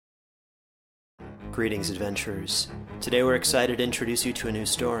Greetings, adventurers. Today we're excited to introduce you to a new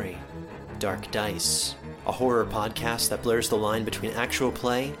story, Dark Dice, a horror podcast that blurs the line between actual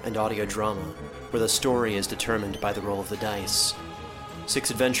play and audio drama, where the story is determined by the roll of the dice.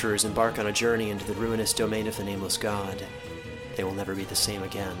 6 adventurers embark on a journey into the ruinous domain of the Nameless God. They will never be the same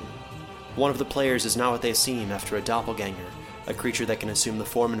again. One of the players is not what they seem after a doppelganger, a creature that can assume the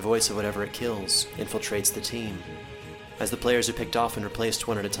form and voice of whatever it kills, infiltrates the team. As the players are picked off and replaced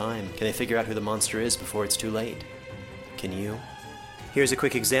one at a time, can they figure out who the monster is before it's too late? Can you? Here's a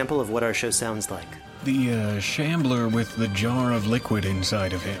quick example of what our show sounds like. The shambler with the jar of liquid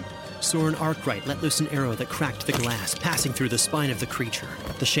inside of him. Soren Arkwright let loose an arrow that cracked the glass, passing through the spine of the creature.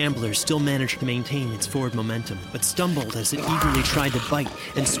 The shambler still managed to maintain its forward momentum, but stumbled as it eagerly tried to bite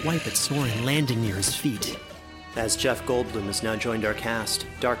and swipe at Soren, landing near his feet. As Jeff Goldblum has now joined our cast,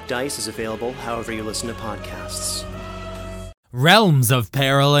 Dark Dice is available however you listen to podcasts. Realms of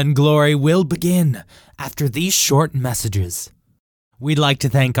Peril and Glory will begin after these short messages. We'd like to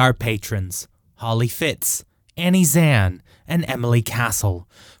thank our patrons, Holly Fitz, Annie Zan, and Emily Castle,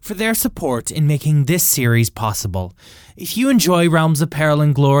 for their support in making this series possible. If you enjoy Realms of Peril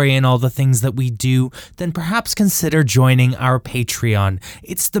and Glory and all the things that we do, then perhaps consider joining our Patreon.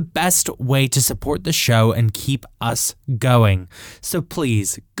 It's the best way to support the show and keep us going. So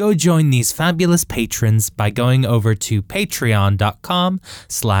please, go join these fabulous patrons by going over to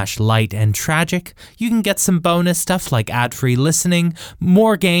patreon.com/lightandtragic. You can get some bonus stuff like ad-free listening,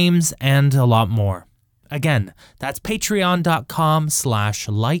 more games, and a lot more. Again, that's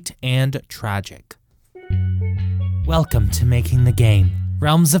patreon.com/lightandtragic. Welcome to Making the Game,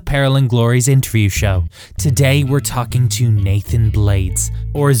 Realms of Peril and Glory's interview show. Today we're talking to Nathan Blades,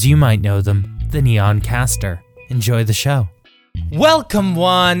 or as you might know them, the Neon Caster. Enjoy the show. Welcome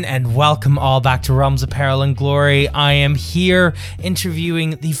one and welcome all back to Realms of Peril and Glory. I am here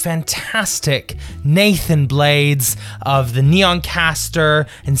interviewing the fantastic Nathan Blades of the Neon Caster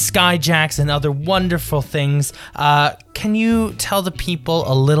and Skyjacks and other wonderful things. Can you tell the people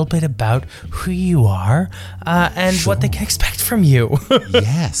a little bit about who you are and what they can expect from you?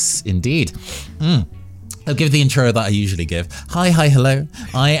 Yes, indeed. I'll give the intro that I usually give. Hi, hello.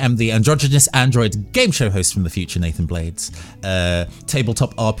 I am the androgynous android game show host from the future, Nathan Blades.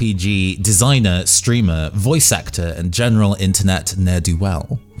 Tabletop RPG designer, streamer, voice actor, and general internet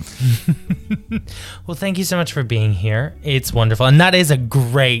ne'er-do-well. Well, thank you so much for being here. It's wonderful. And that is a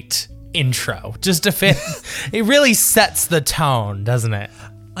great intro. Just to fit, it really sets the tone, doesn't it?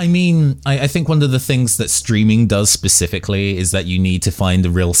 I mean, I think one of the things that streaming does specifically is that you need to find a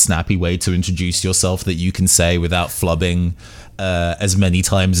real snappy way to introduce yourself that you can say without flubbing as many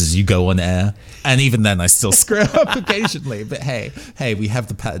times as you go on air. And even then, I still screw up occasionally. But hey, we have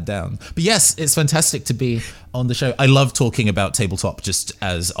the pattern down. But yes, it's fantastic to be on the show. I love talking about tabletop just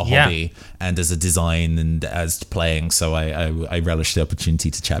as a hobby and as a design and as playing. So I relish the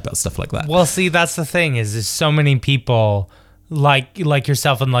opportunity to chat about stuff like that. Well, see, that's the thing is there's so many people like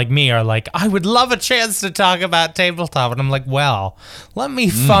yourself and like me are like, I would love a chance to talk about tabletop. And I'm like, well, let me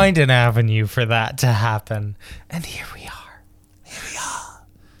find an avenue for that to happen. And here we are.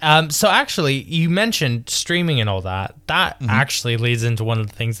 So actually, you mentioned streaming and all that. That actually leads into one of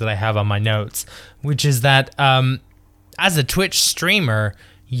the things that I have on my notes, which is that as a Twitch streamer,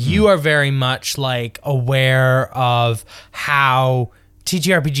 you are very much like aware of how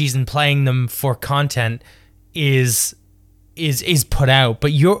TTRPGs and playing them for content is put out,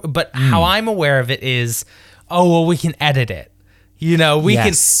 but how I'm aware of it is, we can edit it. You know, we can,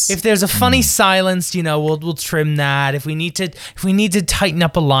 if there's a funny silence, you know, we'll trim that. If we need to tighten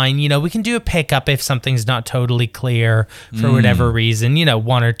up a line, you know, we can do a pickup if something's not totally clear for whatever reason, you know,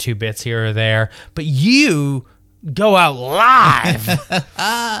 1 or 2 bits here or there. But you go out live.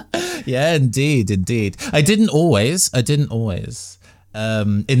 Yeah, indeed. I didn't always.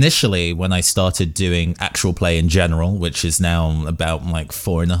 Initially, when I started doing actual play in general, which is now about like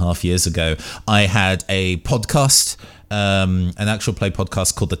 4.5 years ago, I had a podcast, an actual play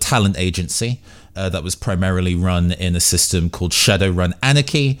podcast called The Talent Agency, that was primarily run in a system called Shadowrun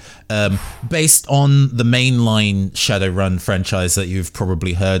Anarchy, based on the mainline Shadowrun franchise that you've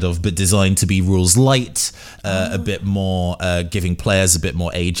probably heard of, but designed to be rules light, a bit more, giving players a bit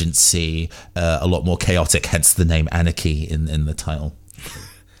more agency, a lot more chaotic, hence the name Anarchy in the title.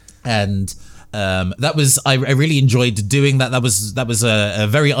 And that was I really enjoyed doing that. That was a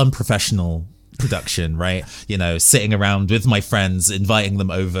very unprofessional production, right? You know, sitting around with my friends, inviting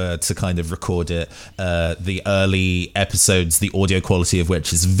them over to kind of record it. The early episodes, the audio quality of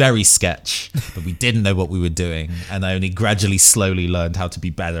which is very sketch, but we didn't know what we were doing, and I only gradually, slowly learned how to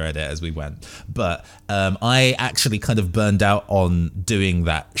be better at it as we went. But I actually kind of burned out on doing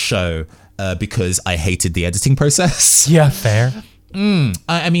that show because I hated the editing process. Yeah, fair.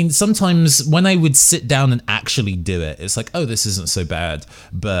 I mean, sometimes when I would sit down and actually do it, it's like, oh, this isn't so bad.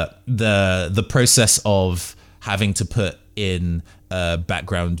 But the process of having to put in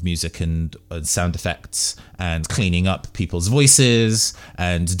background music and sound effects and cleaning up people's voices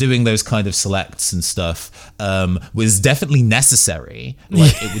and doing those kind of selects and stuff was definitely necessary.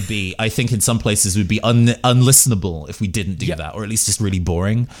 Like it would be, I think in some places would be unlistenable if we didn't do that, or at least just really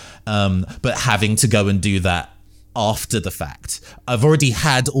boring. But having to go and do that after the fact, I've already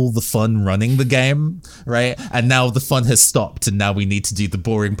had all the fun running the game, right? And now the fun has stopped, and now we need to do the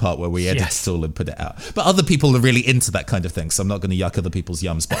boring part where we edit it all and put it out. But other people are really into that kind of thing, so I'm not going to yuck other people's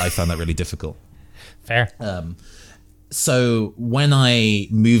yums, but I found that really difficult. Fair. So when I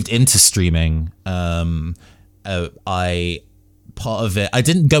moved into streaming, part of it, I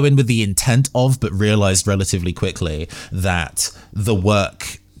didn't go in with the intent of, but realized relatively quickly that the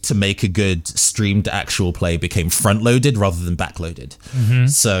work to make a good streamed actual play became front-loaded rather than back-loaded.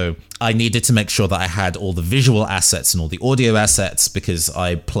 So I needed to make sure that I had all the visual assets and all the audio assets, because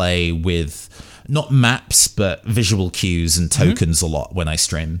I play with not maps, but visual cues and tokens a lot when I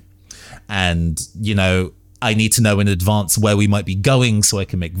stream. And, you know, I need to know in advance where we might be going so I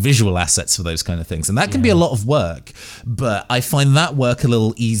can make visual assets for those kind of things. And that can be a lot of work, but I find that work a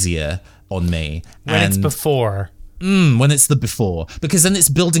little easier on me. When it's before. When it's the before, because then it's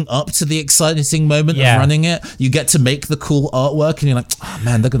building up to the exciting moment of running it. You get to make the cool artwork and you're like, oh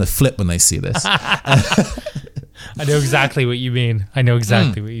man, they're going to flip when they see this. I know exactly what you mean. What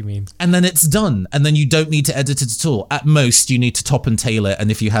you mean. And then it's done. And then you don't need to edit it at all. At most, you need to top and tail it. And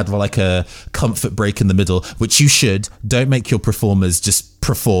if you had like a comfort break in the middle, which you should, don't make your performers just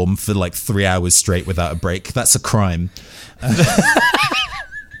perform for like 3 hours straight without a break. That's a crime.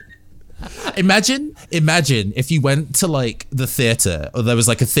 Imagine if you went to like the theater, or there was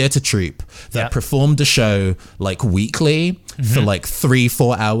like a theater troupe that performed a show like weekly for like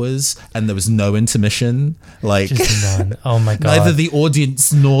 3-4 hours, and there was no intermission. Like, just none. Oh my god! Neither the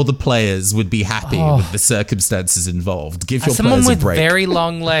audience nor the players would be happy with the circumstances involved. Give your someone players with a break. very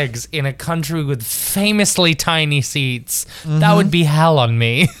long legs in a country with famously tiny seats. That would be hell on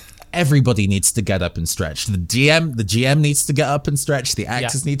me. Everybody needs to get up and stretch. The GM needs to get up and stretch. The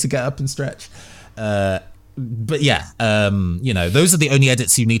actors need to get up and stretch. But yeah, you know, those are the only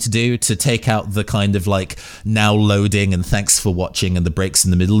edits you need to do to take out the kind of like now loading and thanks for watching and the breaks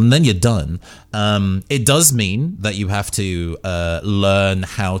in the middle, and then you're done. It does mean that you have to learn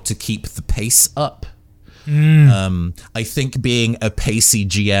how to keep the pace up. I think being a pacey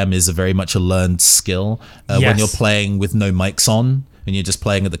GM is a very much a learned skill when you're playing with no mics on. And you're just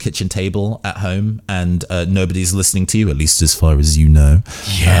playing at the kitchen table at home, and nobody's listening to you, at least as far as you know.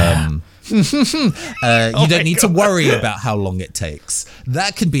 You don't need to worry about how long it takes.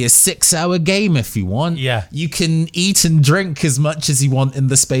 That could be a 6-hour game if you want. Yeah. You can eat and drink as much as you want in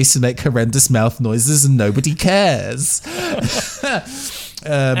the space and make horrendous mouth noises, and nobody cares.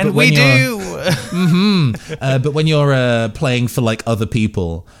 And we do. But when you're playing for like other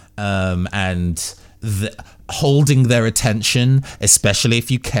people, and holding their attention, especially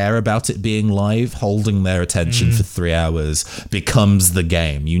if you care about it being live, holding their attention for 3 hours becomes the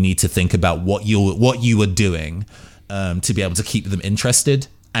game. You need to think about what you are doing to be able to keep them interested.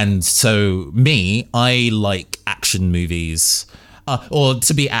 And so I like action movies. Or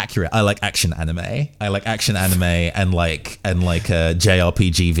to be accurate, I like action anime. I like action anime and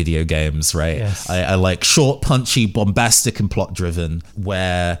JRPG video games, right? Yes. I like short, punchy, bombastic, and plot-driven,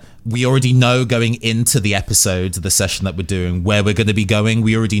 where we already know going into the episode, the session that we're doing, where we're going to be going.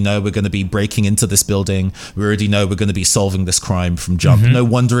 We already know we're going to be breaking into this building. We already know we're going to be solving this crime from jump. No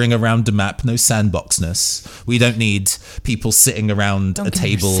wandering around the map, no sandboxness. We don't need people sitting around a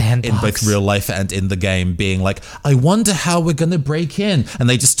table in both real life and in the game being like, I wonder how we're going to break in. And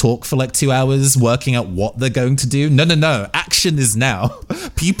they just talk for like 2 hours working out what they're going to do. No. Action is now.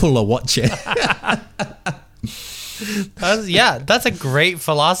 People are watching. That's a great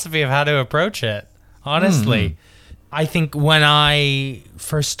philosophy of how to approach it. Honestly, I think when I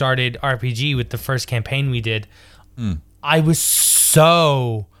first started RPG with the first campaign we did, I was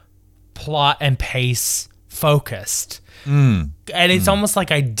so plot and pace focused. And it's almost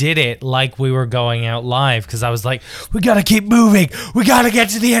like I did it like we were going out live, because I was like, we got to keep moving. We got to get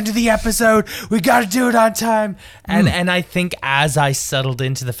to the end of the episode. We got to do it on time. And I think as I settled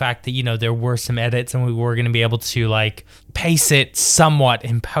into the fact that, you know, there were some edits and we were going to be able to like pace it somewhat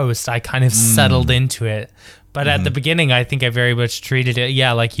in post, I kind of settled into it. But at the beginning, I think I very much treated it,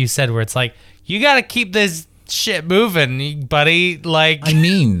 like you said, where it's like, you got to keep this shit moving, buddy. Like, I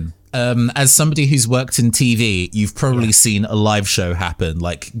mean, as somebody who's worked in TV, you've probably seen a live show happen,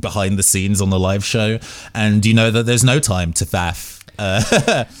 like behind the scenes on the live show, and you know that there's no time to faff.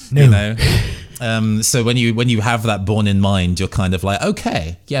 No. You know, so when you have that borne in mind, you're kind of like,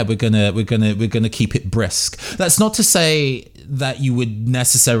 okay, yeah, we're gonna keep it brisk. That's not to say that you would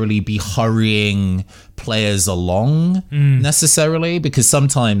necessarily be hurrying players along necessarily, because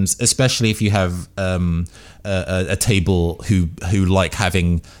sometimes, especially if you have a table who like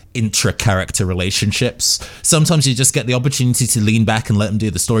having intra-character relationships, sometimes you just get the opportunity to lean back and let them do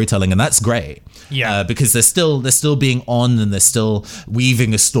the storytelling, and that's great. Because they're still being on, and they're still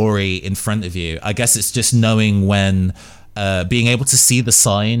weaving a story in front of you. I guess it's just knowing when, being able to see the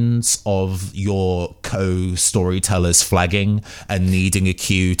signs of your co-storytellers flagging and needing a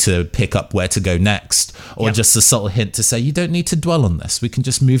cue to pick up where to go next, or just a subtle hint to say, you don't need to dwell on this, we can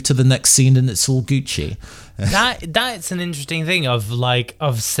just move to the next scene and it's all Gucci. That's an interesting thing of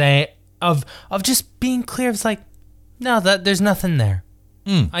just being clear. It's like, no, there's nothing there.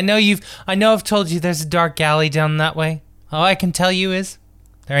 I know I've told you there's a dark alley down that way. All I can tell you is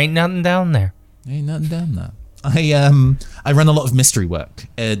there ain't nothing down there. Ain't nothing down there. I run a lot of mystery work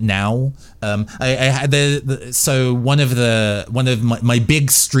now. So one of my big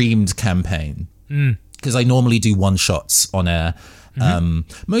streamed campaign, because I normally do one shots on air.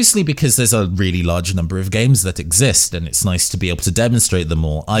 Mostly because there's a really large number of games that exist, and it's nice to be able to demonstrate them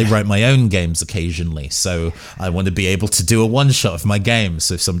all. I write my own games occasionally, so I want to be able to do a one-shot of my game,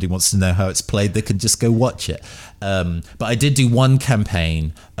 so if somebody wants to know how it's played, they can just go watch it. But I did do one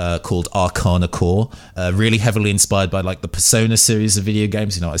campaign called Arcana Core, really heavily inspired by like the Persona series of video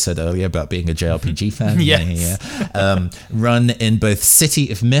games. You know what I said earlier about being a JRPG fan? Yes. Run in both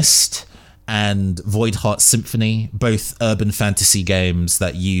City of Mist and Void Heart Symphony, both urban fantasy games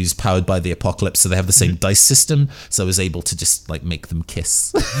that use Powered by the Apocalypse, so they have the same dice system, so I was able to just like make them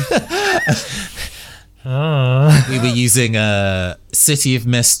kiss. We were using City of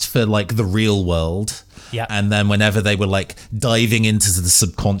Mist for like the real world. Yeah. And then whenever they were like diving into the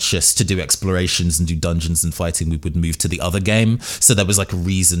subconscious to do explorations and do dungeons and fighting, we would move to the other game. So there was like a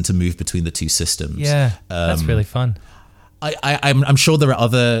reason to move between the two systems. Yeah, that's really fun. I'm sure there are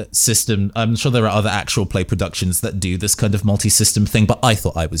other actual play productions that do this kind of multi-system thing, but I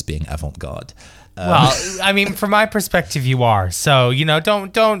thought I was being avant-garde. Well, I mean, from my perspective, you are. So, you know,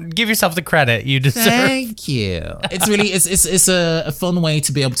 don't give yourself the credit you deserve. Thank you. It's really it's a fun way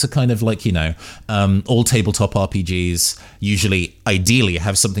to be able to kind of like, you know, all tabletop RPGs usually ideally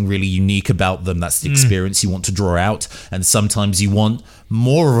have something really unique about them. That's the experience you want to draw out, and sometimes you want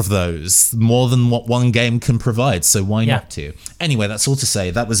more of those, more than what one game can provide. So why not to? Anyway, that's all to say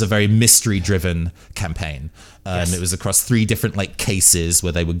that was a very mystery-driven campaign. It was across 3 different like cases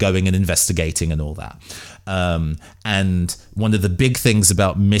where they were going and investigating and all that. And one of the big things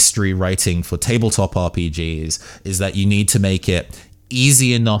about mystery writing for tabletop RPGs is that you need to make it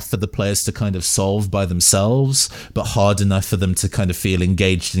easy enough for the players to kind of solve by themselves, but hard enough for them to kind of feel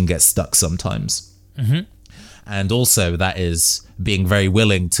engaged and get stuck sometimes. And also that is being very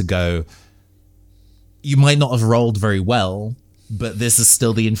willing to go, you might not have rolled very well, but this is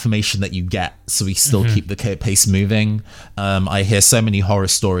still the information that you get, so we still keep the pace moving. I hear so many horror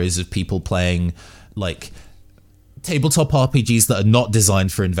stories of people playing like tabletop RPGs that are not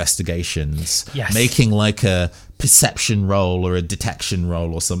designed for investigations, making like a perception roll or a detection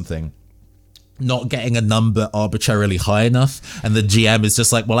roll or something, not getting a number arbitrarily high enough, and the GM is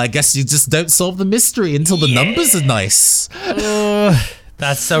just like, well, I guess you just don't solve the mystery until the numbers are nice.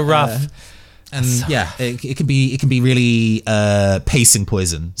 That's so rough. And it can be really pacing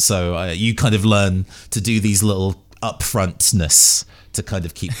poison. So you kind of learn to do these little upfrontness to kind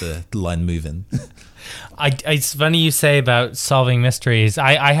of keep the line moving. It's funny you say about solving mysteries.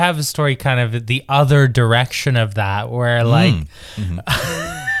 I have a story kind of the other direction of that, where like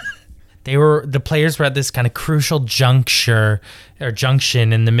the players were at this kind of crucial junction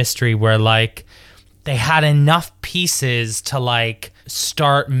in the mystery where like they had enough pieces to like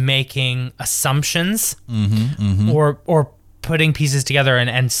start making assumptions or putting pieces together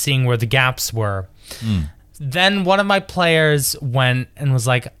and seeing where the gaps were. Then one of my players went and was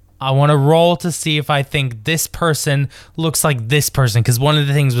like, I want to roll to see if I think this person looks like this person, because one of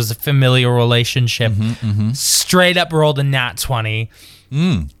the things was a familial relationship. Straight up rolled a nat 20.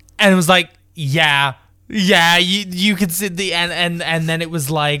 And it was like, yeah, you could see the and then it was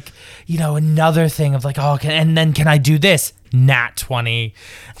like, you know, another thing of like, oh, and then can I do this? Nat 20.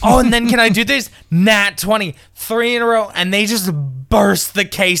 Oh, and then can I do this? Nat 20. 3 in a row, and they just burst the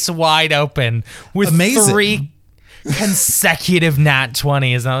case wide open with 3 consecutive nat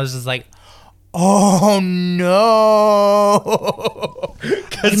 20s, and I was just like, Oh no!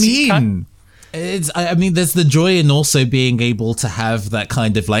 I mean, there's the joy in also being able to have that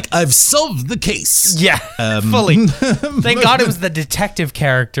kind of like, I've solved the case. Yeah, fully. Thank God it was the detective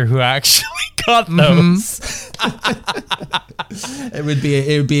character who actually got those. It would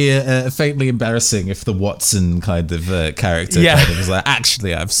be faintly embarrassing if the Watson kind of character kind of was like,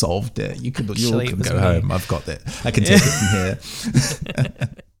 actually, I've solved it. You all can go home. I've got it. I can take it from here.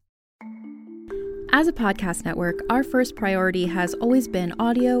 As a podcast network, our first priority has always been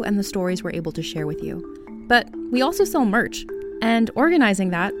audio and the stories we're able to share with you. But we also sell merch, and organizing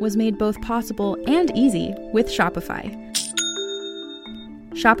that was made both possible and easy with Shopify.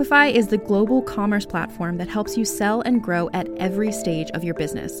 Shopify is the global commerce platform that helps you sell and grow at every stage of your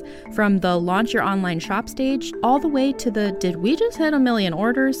business, from the launch your online shop stage all the way to the did we just hit 1 million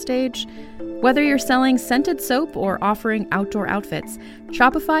orders stage. Whether you're selling scented soap or offering outdoor outfits,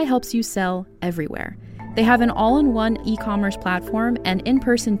 Shopify helps you sell everywhere. They have an all-in-one e-commerce platform and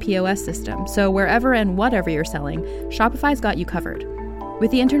in-person POS system, so wherever and whatever you're selling, Shopify's got you covered. With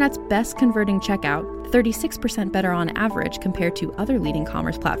the internet's best converting checkout, 36% better on average compared to other leading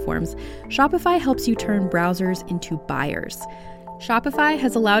commerce platforms, Shopify helps you turn browsers into buyers. Shopify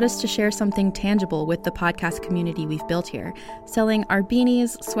has allowed us to share something tangible with the podcast community we've built here, selling our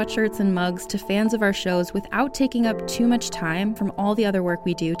beanies, sweatshirts, and mugs to fans of our shows without taking up too much time from all the other work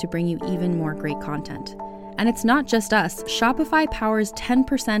we do to bring you even more great content. And it's not just us. Shopify powers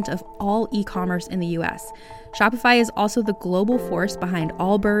 10% of all e-commerce in the US. Shopify is also the global force behind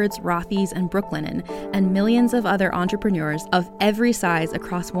Allbirds, Rothy's, and Brooklinen, and millions of other entrepreneurs of every size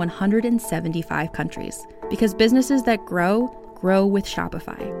across 175 countries. Because businesses that grow with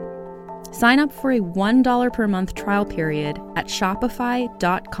Shopify. Sign up for a $1 per month trial period at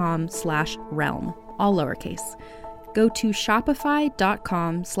shopify.com/realm, all lowercase. Go to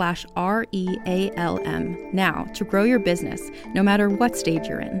shopify.com/REALM now to grow your business, no matter what stage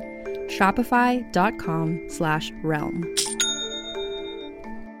you're in. Shopify.com/realm.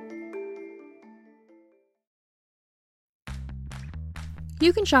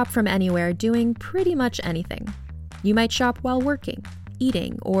 You can shop from anywhere doing pretty much anything. You might shop while working,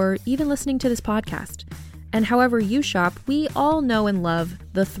 eating, or even listening to this podcast. And however you shop, we all know and love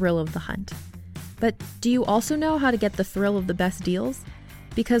the thrill of the hunt. But do you also know how to get the thrill of the best deals?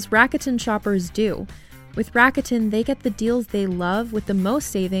 Because Rakuten shoppers do. With Rakuten, they get the deals they love with the most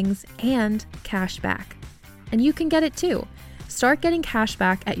savings and cash back. And you can get it too. Start getting cash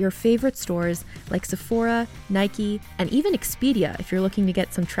back at your favorite stores like Sephora, Nike, and even Expedia if you're looking to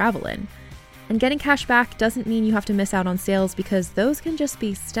get some travel in. And getting cash back doesn't mean you have to miss out on sales because those can just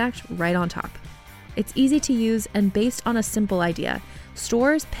be stacked right on top. It's easy to use and based on a simple idea.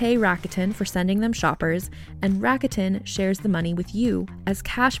 Stores pay Rakuten for sending them shoppers, and Rakuten shares the money with you as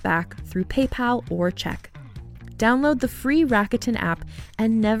cash back through PayPal or check. Download the free Rakuten app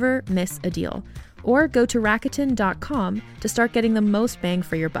and never miss a deal. Or go to Rakuten.com to start getting the most bang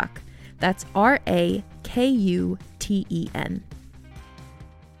for your buck. That's RAKUTEN.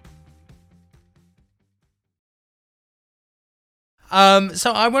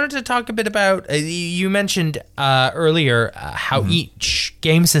 So I wanted to talk a bit about, you mentioned earlier how each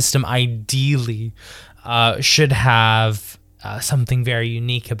game system ideally should have something very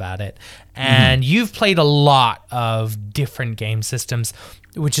unique about it. And you've played a lot of different game systems,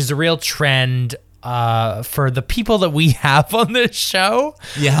 which is a real trend for the people that we have on this show.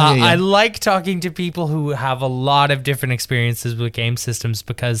 I like talking to people who have a lot of different experiences with game systems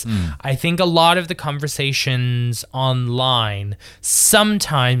because I think a lot of the conversations online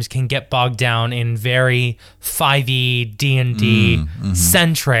sometimes can get bogged down in very 5e, D&D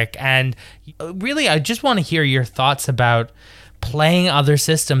centric. And really, I just want to hear your thoughts about playing other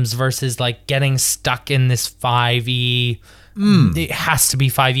systems versus like getting stuck in this 5e. It has to be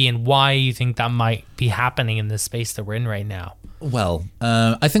 5e, and why you think that might be happening in the space that we're in right now. Well,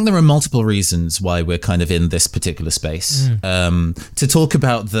 I think there are multiple reasons why we're kind of in this particular space. To talk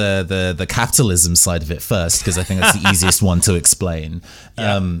about the capitalism side of it first, because I think that's the easiest one to explain.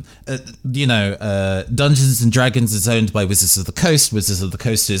 Dungeons and Dragons is owned by Wizards of the Coast. Wizards of the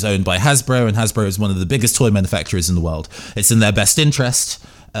Coast is owned by Hasbro, and Hasbro is one of the biggest toy manufacturers in the world. It's in their best interest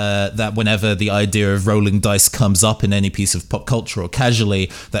that whenever the idea of rolling dice comes up in any piece of pop culture or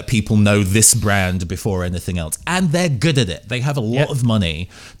casually, that people know this brand before anything else. And they're good at it. They have a lot of money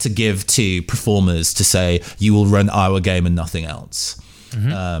to give to performers to say, you will run our game and nothing else.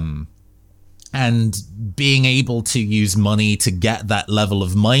 And being able to use money to get that level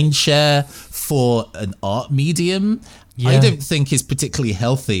of mind share for an art medium, I don't think is particularly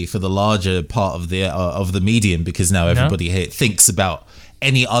healthy for the larger part of the medium, because now everybody here thinks about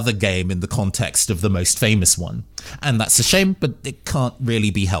any other game in the context of the most famous one. And that's a shame, but it can't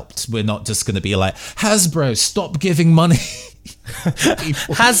really be helped. We're not just going to be like, Hasbro, stop giving money.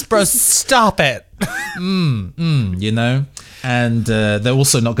 Hasbro, stop it. You know? And they're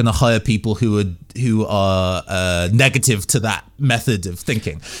also not going to hire people who are negative to that method of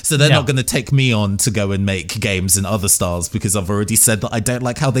thinking. So they're not going to take me on to go and make games in other styles because I've already said that I don't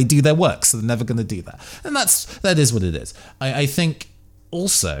like how they do their work. So they're never going to do that. And that is what it is. I think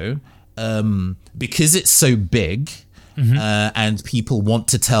also because it's so big and people want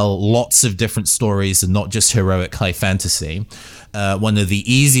to tell lots of different stories and not just heroic high fantasy, one of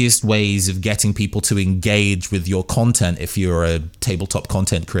the easiest ways of getting people to engage with your content, if you're a tabletop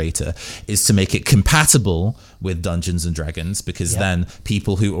content creator, is to make it compatible with Dungeons and Dragons, because then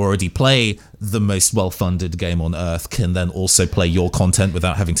people who already play the most well-funded game on Earth can then also play your content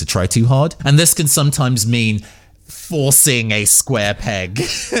without having to try too hard. And this can sometimes mean forcing a square peg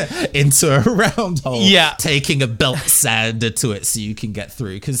into a round hole, taking a belt sander to it so you can get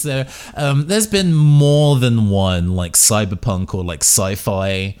through, because there's been more than one like cyberpunk or like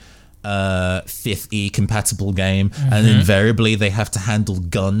sci-fi 5th E compatible game, and invariably they have to handle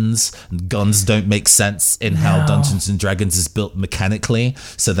guns, and guns don't make sense in how Dungeons and Dragons is built mechanically,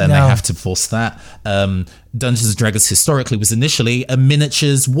 so then they have to force that. Dungeons and Dragons historically was initially a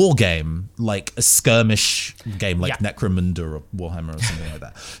miniatures war game, like a skirmish game, like Necromunda or Warhammer or something like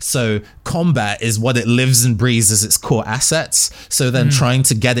that. So combat is what it lives and breathes as its core assets. So then trying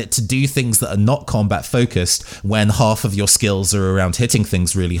to get it to do things that are not combat focused when half of your skills are around hitting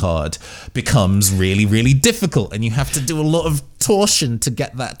things really hard becomes really, really difficult. And you have to do a lot of torsion to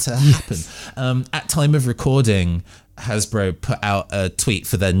get that to happen. At time of recording, Hasbro put out a tweet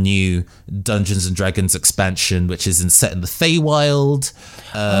for their new Dungeons and Dragons expansion, which is set in the Feywild.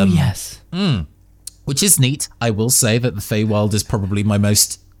 Which is neat. I will say that the Feywild is probably my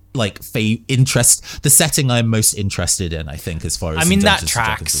most the setting I'm most interested in, I think, as far as Dungeons and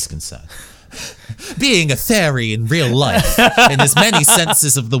Dragons is concerned. Being a fairy in real life, in as many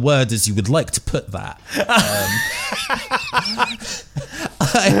senses of the word as you would like to put that.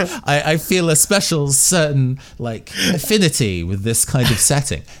 I feel a special certain affinity with this kind of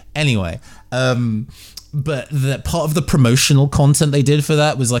setting. Anyway, but the part of the promotional content they did for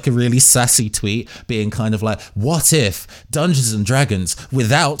that was like a really sassy tweet being kind of like, what if Dungeons and Dragons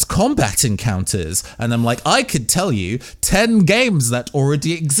without combat encounters? And I'm like, I could tell you 10 games that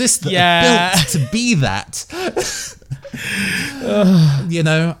already exist that are built to be that. You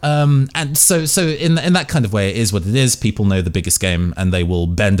know, and so in that kind of way, it is what it is. People know the biggest game and they will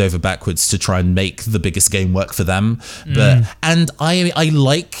bend over backwards to try and make the biggest game work for them. And I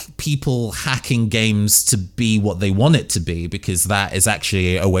like people hacking games to be what they want it to be, because that is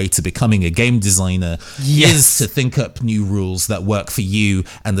actually a way to becoming a game designer, is to think up new rules that work for you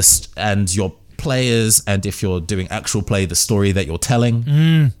and your players, and if you're doing actual play, the story that you're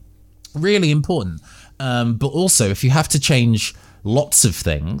telling. Really important. But also, if you have to change lots of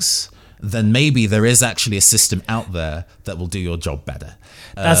things, then maybe there is actually a system out there that will do your job better.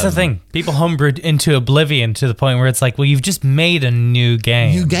 That's the thing. People homebrewed into oblivion to the point where it's like, well, you've just made a new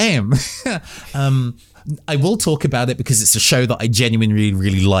game. I will talk about it because it's a show that I genuinely really,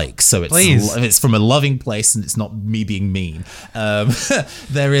 really like. So it's from a loving place and it's not me being mean.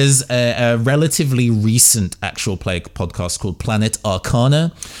 There is a relatively recent actual play podcast called Planet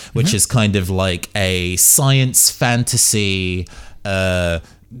Arcana, which is kind of like a science fantasy,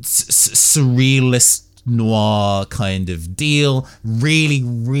 surrealist noir kind of deal. Really,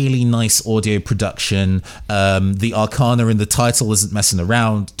 really nice audio production. The Arcana in the title isn't messing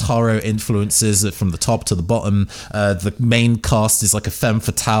around. Tarot influences from the top to the bottom. The main cast is like a femme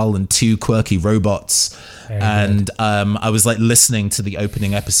fatale and 2 quirky robots. I was like listening to the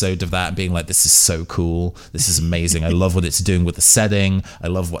opening episode of that and being like, this is so cool. This is amazing. I love what it's doing with the setting. I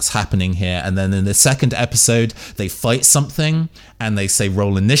love what's happening here. And then in the second episode, they fight something and they say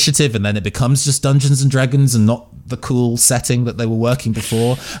roll initiative, and then it becomes just Dungeons and Dragons and not the cool setting that they were working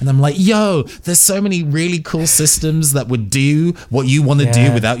before. And I'm like, yo, there's so many really cool systems that would do what you want to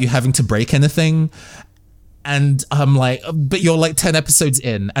do without you having to break anything. And I'm like, but you're like 10 episodes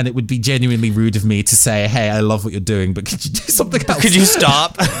in, and it would be genuinely rude of me to say, hey, I love what you're doing, but could you do something else? Could you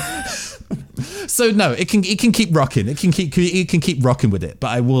stop? So no, it can keep rocking. It can keep rocking with it. But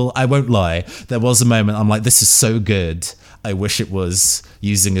I won't lie. There was a moment I'm like, this is so good. I wish it was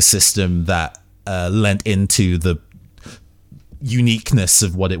using a system that lent into the uniqueness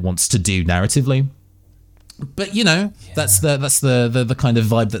of what it wants to do narratively. But you know, that's the kind of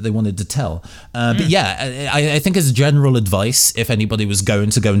vibe that they wanted to tell. But yeah, I think as a general advice, if anybody was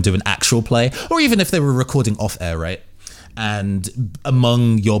going to go and do an actual play, or even if they were recording off air, right, and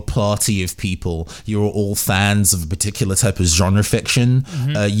among your party of people, you're all fans of a particular type of genre fiction,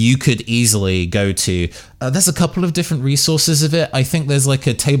 you could easily go to, there's a couple of different resources of it. I think there's like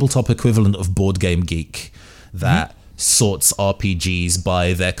a tabletop equivalent of Board Game Geek that sorts RPGs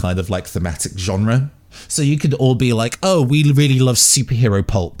by their kind of like thematic genre. So you could all be like, oh, we really love superhero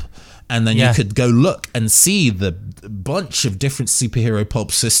pulp. And then you could go look and see the bunch of different superhero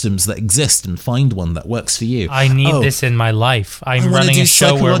pulp systems that exist and find one that works for you. I need this in my life. I'm running a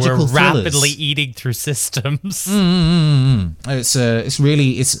show where we're rapidly eating through systems. It was a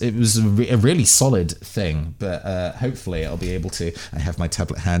really solid thing, but hopefully I'll be able to. I have my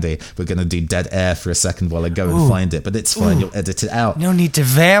tablet handy. We're going to do dead air for a second while I go and find it, but it's fine. You'll edit it out. No need to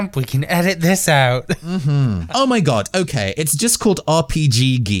vamp. We can edit this out. Oh my god. Okay. It's just called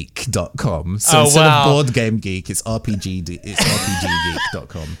RPGgeek.com. So instead of Board Game Geek, it's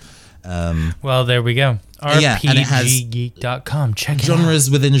RPGgeek.com. Well, there we go. RPGgeek.com. Check it out. Genres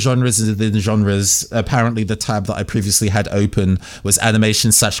within genres. Apparently, the tab that I previously had open was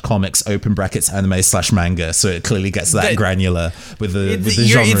animation/comics open brackets anime/manga. So it clearly gets that granular with the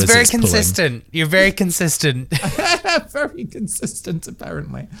genres. It's very consistent. You're very consistent. Very consistent,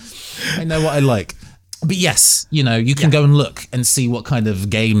 apparently. I know what I like. But yes, you can go and look and see what kind of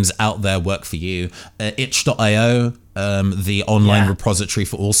games out there work for you. Itch.io, the online repository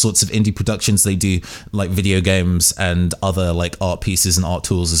for all sorts of indie productions. They do like video games and other like art pieces and art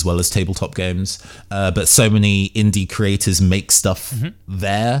tools as well as tabletop games. But so many indie creators make stuff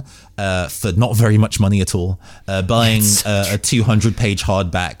there for not very much money at all. Buying a 200-page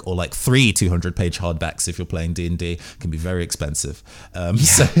hardback or like 3 200-page hardbacks if you're playing D&D can be very expensive.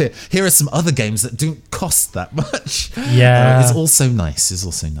 So here are some other games that don't cost that much. Yeah. It's also nice.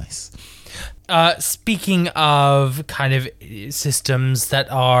 Speaking of kind of systems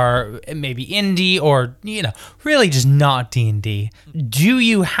that are maybe indie or, really just not D&D, do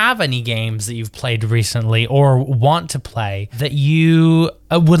you have any games that you've played recently or want to play that you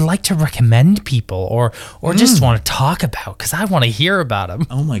would like to recommend people or just want to talk about? Because I want to hear about them.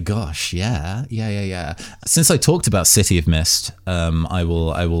 Oh my gosh, yeah. Since I talked about City of Mist, I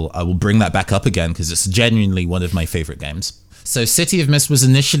will bring that back up again because it's genuinely one of my favorite games. So City of Mist was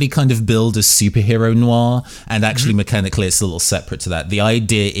initially kind of billed as superhero noir, and actually mechanically it's a little separate to that. The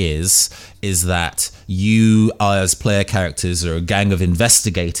idea is that you as player characters are a gang of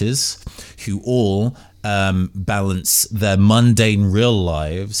investigators who all balance their mundane real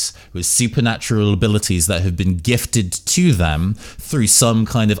lives with supernatural abilities that have been gifted to them through some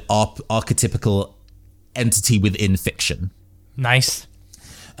kind of archetypical entity within fiction. Nice.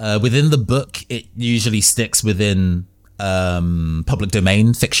 Within the book, it usually sticks within public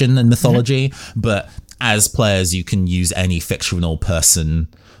domain fiction and mythology, but as players you can use any fictional person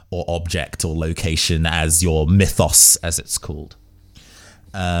or object or location as your mythos, as it's called.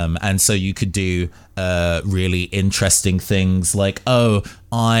 And so you could do really interesting things like,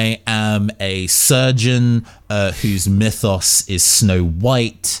 I am a surgeon whose mythos is Snow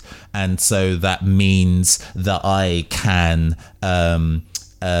White, and so that means that I can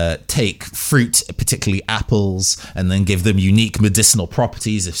take fruit, particularly apples, and then give them unique medicinal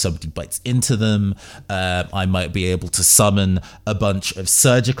properties if somebody bites into them. I might be able to summon a bunch of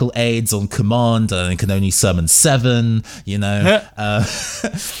surgical aids on command, and I can only summon 7,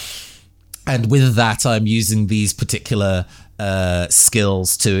 and with that, I'm using these particular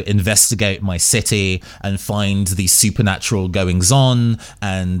skills to investigate my city and find these supernatural goings on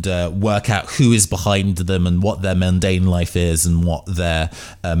and work out who is behind them and what their mundane life is and what their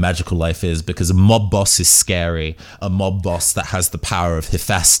magical life is, because a mob boss is scary. A mob boss that has the power of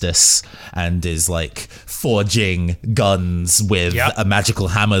Hephaestus and is like forging guns with a magical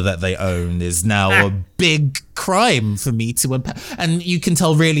hammer that they own is now a big crime for me to unpack. And you can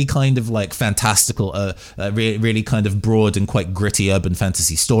tell really kind of like fantastical, really kind of broad and quite gritty urban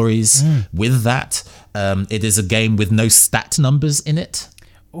fantasy stories with that. It is a game with no stat numbers in it.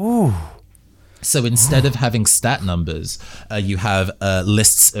 Ooh. So instead of having stat numbers, you have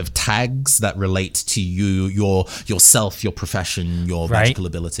lists of tags that relate to you, yourself, your profession, your magical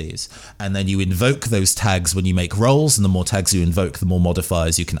abilities. And then you invoke those tags when you make rolls, and the more tags you invoke, the more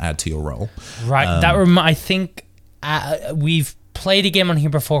modifiers you can add to your roll. Right. I think we've played a game on here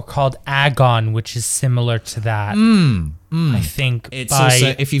before called Agon, which is similar to that. I think it's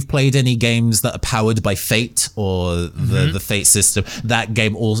also, if you've played any games that are powered by Fate or the Fate system,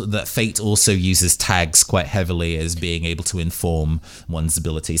 that Fate also uses tags quite heavily as being able to inform one's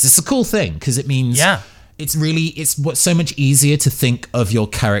abilities. It's a cool thing because it means it's what's so much easier to think of your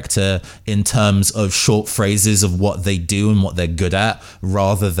character in terms of short phrases of what they do and what they're good at,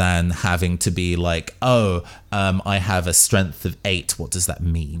 rather than having to be like, I have a strength of 8. What does that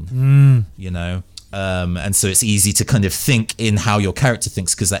mean? You know? And so it's easy to kind of think in how your character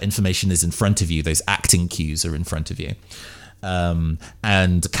thinks, because that information is in front of you. Those acting cues are in front of you.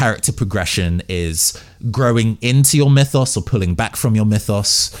 And character progression is growing into your mythos or pulling back from your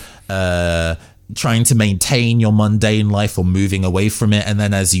mythos, trying to maintain your mundane life or moving away from it. And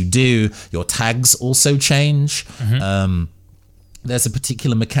then as you do, your tags also change. There's a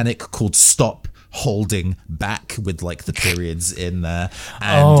particular mechanic called stop holding back with like the periods in there.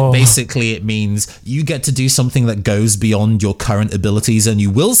 And basically it means you get to do something that goes beyond your current abilities, and you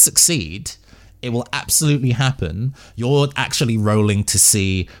will succeed. It will absolutely happen. You're actually rolling to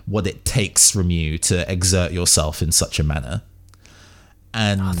see what it takes from you to exert yourself in such a manner.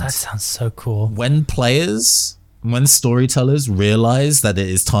 And that sounds so cool. When storytellers realize that it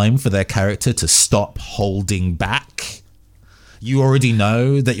is time for their character to stop holding back, you already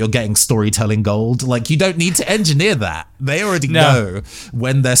know that you're getting storytelling gold. Like, you don't need to engineer that. They already know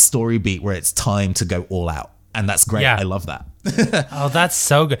when their story beat where it's time to go all out. And that's great. Yeah. I love that. Oh, that's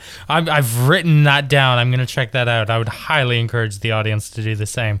so good. I've written that down. I'm going to check that out. I would highly encourage the audience to do the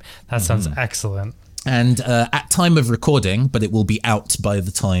same. That sounds excellent. And at time of recording, but it will be out by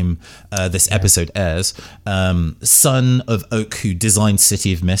the time this episode airs, Son of Oak, who designed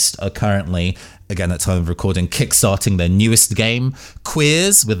City of Mist, are currently, again at time of recording, kickstarting their newest game,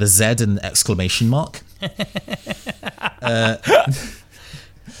 Queers, with a Z and an exclamation mark.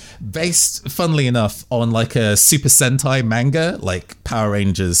 Based, funnily enough, on like a Super Sentai manga, like Power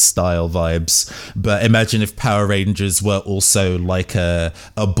Rangers style vibes. But imagine if Power Rangers were also like a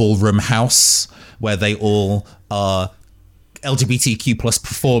ballroom house where they all are LGBTQ plus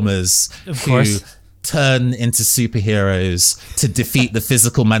performers who turn into superheroes to defeat the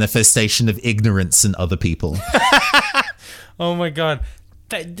physical manifestation of ignorance in other people. Oh my God.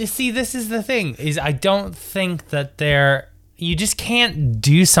 See, this is the thing, is I don't think that you just can't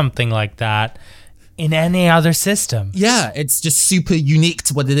do something like that in any other system. Yeah, it's just super unique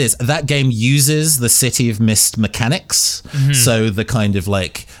to what it is. That game uses the City of Mist mechanics. So the kind of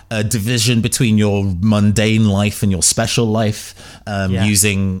like division between your mundane life and your special life,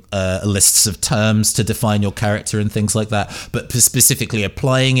 using lists of terms to define your character and things like that, but specifically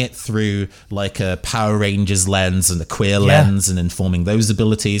applying it through like a Power Rangers lens and a queer lens and informing those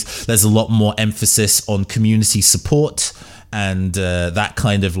abilities. There's a lot more emphasis on community support and that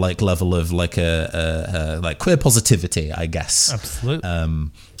kind of like level of like like queer positivity, I guess. Absolutely.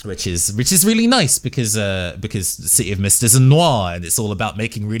 Which is really nice because City of Mist is a noir and it's all about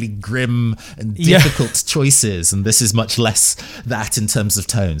making really grim and difficult choices, and this is much less that in terms of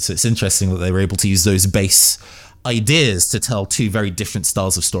tone. So it's interesting that they were able to use those base ideas to tell two very different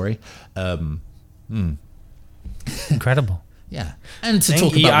styles of story. Incredible. Yeah, and to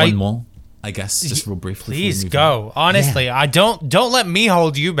talk about one more, I guess, just real briefly. Please go. Honestly, I don't let me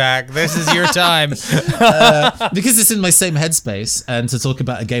hold you back. This is your time. Because it's in my same headspace, and to talk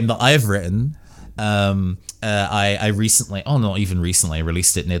about a game that I've written. I recently, not even recently, I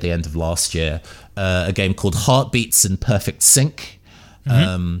released it near the end of last year. A game called Heartbeats in Perfect Sync,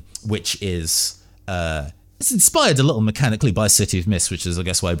 which is it's inspired a little mechanically by City of Mist, which is, I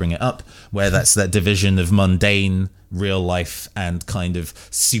guess, why I bring it up, where that's that division of mundane real life and kind of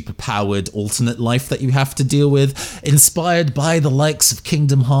super powered alternate life that you have to deal with, inspired by the likes of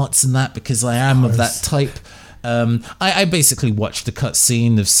Kingdom Hearts and that, because I am of that type. I basically watched a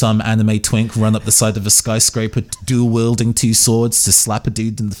cutscene of some anime twink run up the side of a skyscraper dual wielding 2 swords to slap a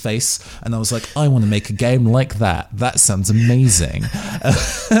dude in the face, and I was like, I want to make a game like that. That sounds amazing.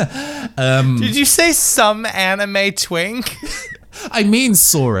 Did you say some anime twink? I mean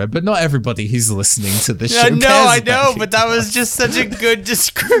Sora, but not everybody who's listening to this show. No, I know, but that was just such a good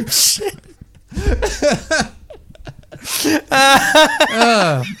description.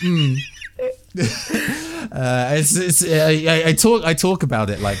 I talk about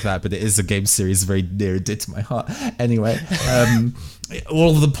it like that, but it is a game series very near and dear to my heart. Anyway,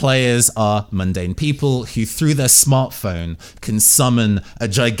 all the players are mundane people who, through their smartphone, can summon a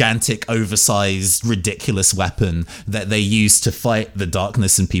gigantic, oversized, ridiculous weapon that they use to fight the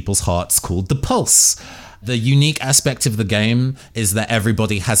darkness in people's hearts called the Pulse. The unique aspect of the game is that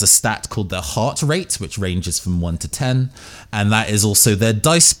everybody has a stat called their heart rate, which ranges from 1 to 10, and that is also their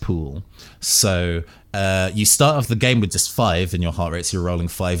dice pool. So you start off the game with just 5 in your heart rate, so you're rolling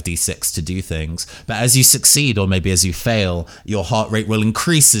 5d6 to do things. But as you succeed, or maybe as you fail, your heart rate will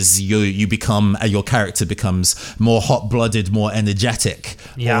increase as you become, your character becomes more hot-blooded, more energetic.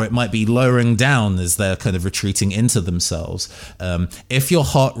 Yeah. Or it might be lowering down as they're kind of retreating into themselves. If your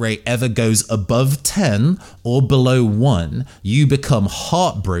heart rate ever goes above 10 or below 1, you become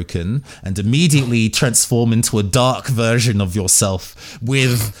heartbroken and immediately transform into a dark version of yourself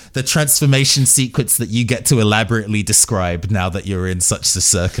with the transformation sequence that you get to elaborately describe now that you're in such a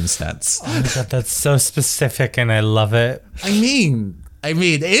circumstance. Oh my God, that's so specific and I love it. I mean,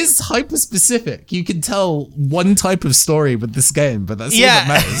 it is hyper specific. You can tell one type of story with this game, but that's all that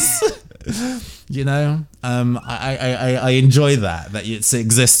matters. You know, I enjoy that it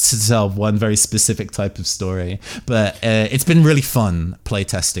exists to tell one very specific type of story. But it's been really fun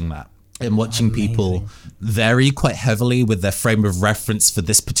playtesting that and watching people vary quite heavily with their frame of reference for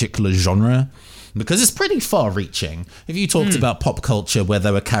this particular genre. Because it's pretty far-reaching. If you talked about pop culture where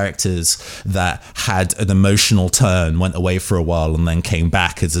there were characters that had an emotional turn, went away for a while, and then came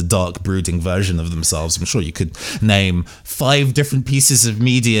back as a dark, brooding version of themselves, I'm sure you could name 5 different pieces of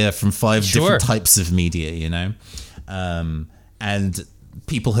media from 5 different types of media, you know? And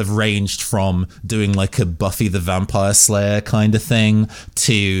people have ranged from doing like a Buffy the Vampire Slayer kind of thing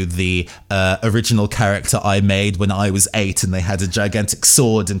to the original character I made when I was 8 and they had a gigantic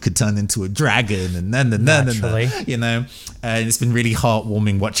sword and could turn into a dragon and then, you know, and it's been really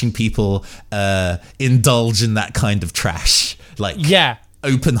heartwarming watching people indulge in that kind of trash, like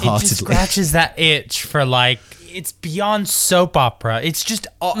open-heartedly. It just scratches that itch for like, it's beyond soap opera. It's just,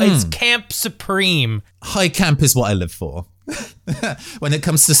 it's camp supreme. High camp is what I live for. When it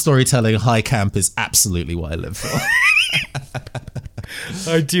comes to storytelling, high camp is absolutely what I live for.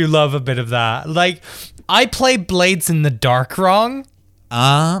 I do love a bit of that. Like, I play Blades in the Dark wrong.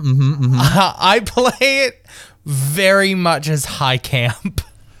 I play it very much as high camp.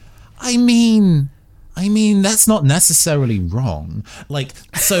 I mean, that's not necessarily wrong. Like,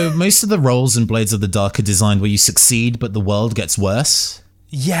 so most of the roles in Blades of the Dark are designed where you succeed, but the world gets worse.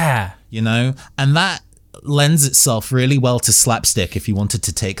 Yeah. You know? And that lends itself really well to slapstick if you wanted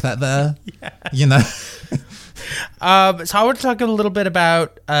to take that there. Yeah. You know? So I want to talk a little bit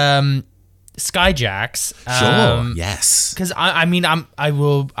about Skyjacks. Sure. Yes. Because I'm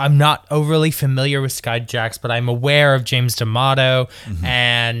not overly familiar with Skyjacks, but I'm aware of James D'Amato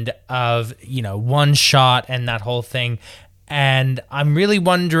and of, you know, One Shot and that whole thing. And I'm really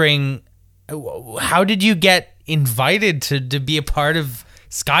wondering, how did you get invited to be a part of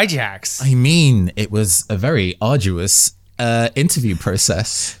Skyjacks? I mean, it was a very arduous interview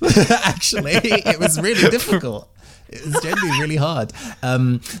process. Actually, it was really difficult. It was genuinely really hard.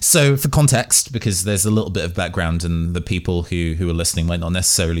 So for context, because there's a little bit of background and the people who are listening might not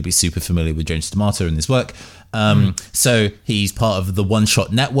necessarily be super familiar with James D'Amato and his work. So he's part of the One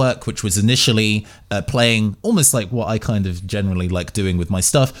Shot Network, which was initially playing almost like what I kind of generally like doing with my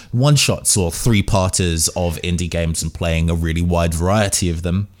stuff. One shots or 3-parters of indie games and playing a really wide variety of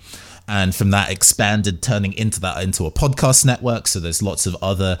them. And from that expanded, turning into a podcast network. So there's lots of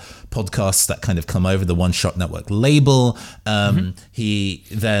other podcasts that kind of come over the One Shot Network label. He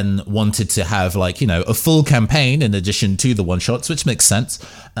then wanted to have a full campaign in addition to the one shots, which makes sense.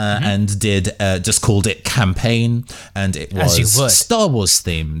 And did just called it Campaign. And it was Star Wars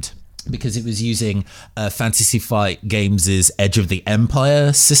themed, because it was using Fantasy Flight Games' Edge of the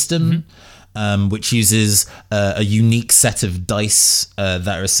Empire system. Which uses a unique set of dice that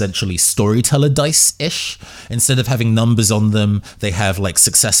are essentially storyteller dice-ish. Instead of having numbers on them, they have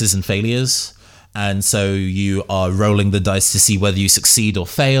successes and failures. And so you are rolling the dice to see whether you succeed or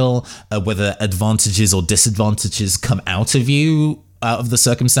fail, whether advantages or disadvantages come out of the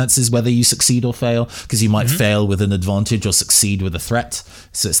circumstances, whether you succeed or fail, because you might fail with an advantage or succeed with a threat.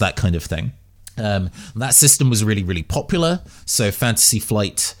 So it's that kind of thing. That system was really, really popular. So Fantasy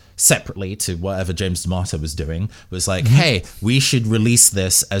Flight, separately to whatever James D'Amato was doing, was like, hey, we should release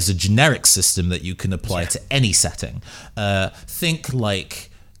this as a generic system that you can apply to any setting. Think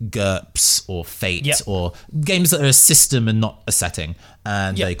like GURPS or Fate or games that are a system and not a setting.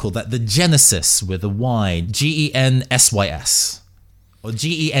 And they call that the Genesis with a Y, GENSYS or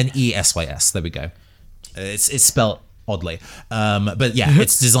GENESYS. There we go. It's spelled oddly. But yeah,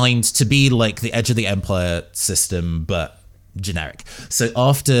 it's designed to be like the Edge of the Empire system, but generic. So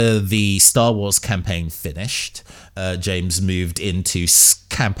after the Star Wars campaign finished, James moved into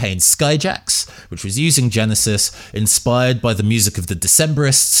campaign Skyjacks, which was using Genesis, inspired by the music of the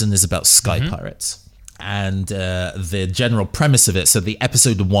Decemberists, and is about sky pirates. And the general premise of it, so the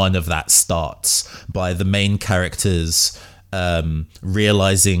episode 1 of that starts by the main characters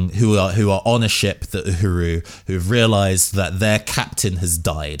realizing who are on a ship, the Uhuru, who've realized that their captain has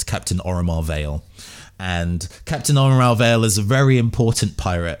died, Captain Oromar Vale. And Captain Oromar Vale is a very important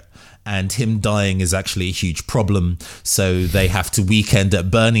pirate, and him dying is actually a huge problem. So they have to weekend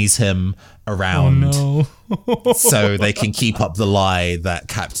at Bernie's him around so they can keep up the lie that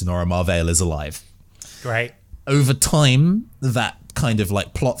Captain Oromar Vale is alive. Right. Over time, that kind of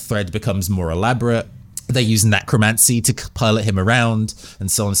like plot thread becomes more elaborate. They use necromancy to pilot him around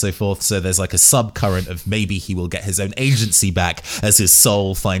and so on and so forth. So there's like a subcurrent of maybe he will get his own agency back as his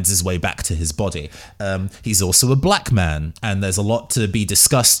soul finds his way back to his body. He's also a black man, and there's a lot to be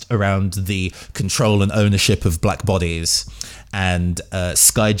discussed around the control and ownership of black bodies. And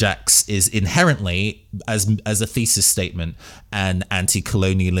Skyjacks is inherently, as a thesis statement, an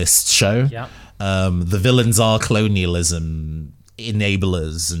anti-colonialist show. Yeah. The villains are colonialism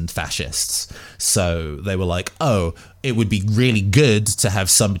enablers and fascists. So they were like, oh, it would be really good to have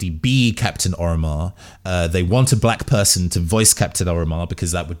somebody be Captain Oromar. They want a black person to voice Captain Oromar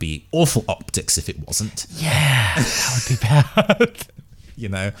because that would be awful optics if it wasn't. Yeah, that would be bad. You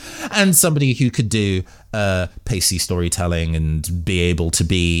know, and somebody who could do pacey storytelling and be able to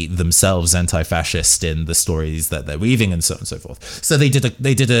be themselves anti-fascist in the stories that they're weaving and so on and so forth. So they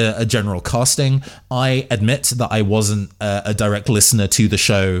did a general casting. I admit that I wasn't a direct listener to the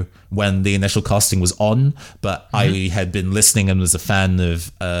show when the initial casting was on, but I had been listening and was a fan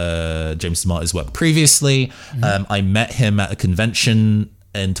of James D'Amato's work previously. I met him at a convention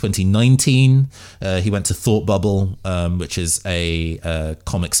in 2019. He went to Thought Bubble, which is a indie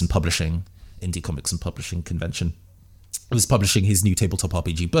comics and publishing convention. He was publishing his new tabletop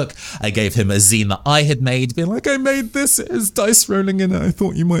RPG book. I gave him a zine that I had made, being like, I made this, it has dice rolling in it, I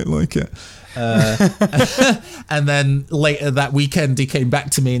thought you might like it. And then later that weekend he came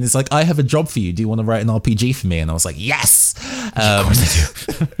back to me and is like, I have a job for you, do you want to write an RPG for me? And I was like, yes. Of course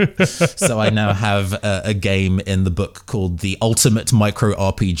I do. So I now have a game in the book called the Ultimate Micro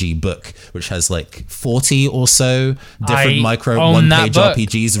RPG book, which has like 40 or so different micro one-page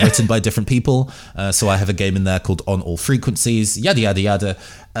RPGs written by different people. So I have a game in there called On All Frequencies, yada yada yada.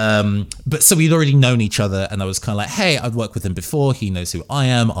 But so we'd already known each other, and I was kind of like, hey, I've worked with him before, he knows who I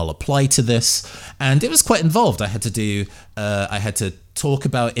am, I'll apply to this. And it was quite involved. I had to talk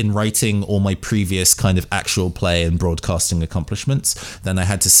about in writing all my previous kind of actual play and broadcasting accomplishments. Then I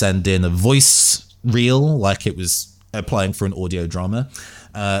had to send in a voice reel, like it was applying for an audio drama.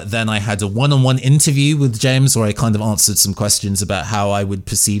 Then I had a one-on-one interview with James where I kind of answered some questions about how I would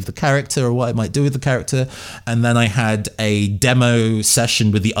perceive the character or what I might do with the character. And then I had a demo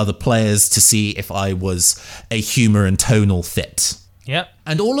session with the other players to see if I was a humor and tonal fit. Yep.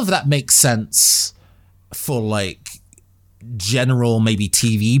 And all of that makes sense for like general maybe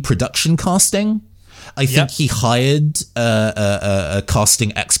TV production casting. I think he hired a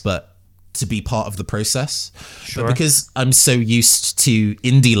casting expert to be part of the process. Sure. But because I'm so used to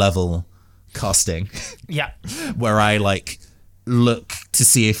indie level casting, where I like look to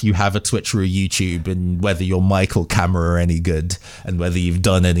see if you have a Twitch or a YouTube and whether your mic or camera are any good and whether you've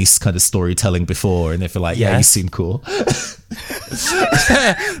done any kind of storytelling before, and if you're like, yeah, you seem cool.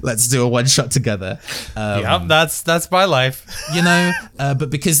 Let's do a one shot together. That's my life. You know, but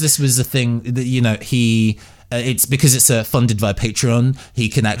because this was a thing that, you know, it's because it's funded via Patreon, he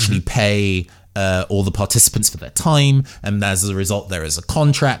can actually pay all the participants for their time, and as a result there is a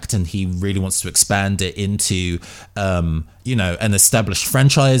contract, and he really wants to expand it into you know, an established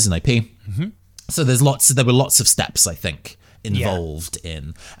franchise and IP. So there were lots of steps, I think, involved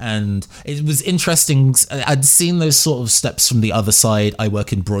in, and it was interesting. I'd seen those sort of steps from the other side. I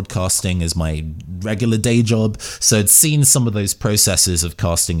work in broadcasting as my regular day job, so I'd seen some of those processes of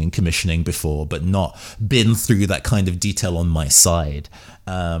casting and commissioning before, but not been through that kind of detail on my side.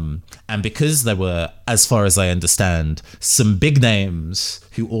 And because there were, as far as I understand, some big names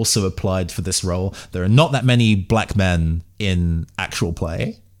who also applied for this role, there are not that many black men in actual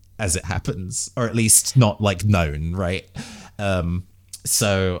play, as it happens, or at least not like known, right?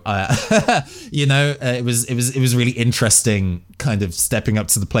 So you know, it was really interesting, kind of stepping up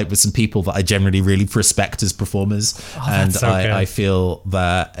to the plate with some people that I generally really respect as performers, and so I feel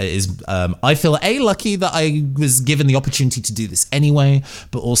that it is. I feel lucky that I was given the opportunity to do this anyway,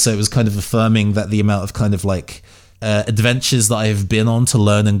 but also it was kind of affirming that the amount of kind of like adventures that I have been on to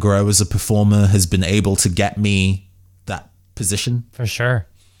learn and grow as a performer has been able to get me that position. For sure.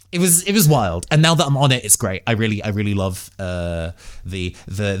 It was wild, and now that I'm on it, it's great. I really love they're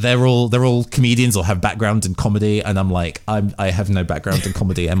all comedians or have background in comedy, and I'm like, I have no background in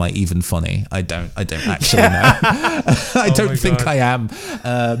comedy. Am I even funny? I don't actually know. I don't think I am,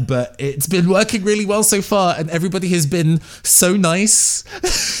 but it's been working really well so far, and everybody has been so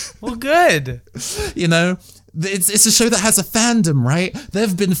nice. Well, good. You know. It's a show that has a fandom, right? There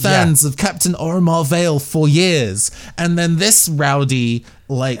have been fans of Captain Oromar Vale for years, and then this rowdy,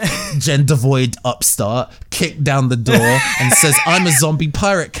 like, gender-void upstart kicked down the door and says, I'm a zombie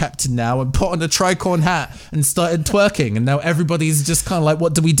pirate captain now, and put on a tricorn hat and started twerking, and now everybody's just kind of like,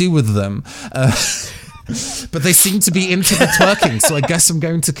 what do we do with them? But they seem to be into the twerking, so I guess I'm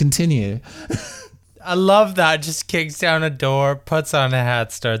going to continue. I love that. Just kicks down a door, puts on a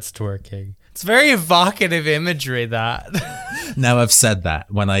hat, starts twerking. It's very evocative imagery, that. Now I've said that,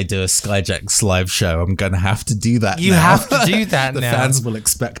 when I do a Skyjacks live show, I'm going to have to do that You now. have to do that The now. fans will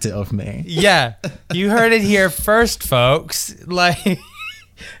expect it of me. Yeah, you heard it here first, folks. Like,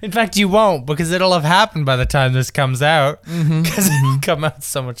 in fact, you won't, because it'll have happened by the time this comes out, because it'll come out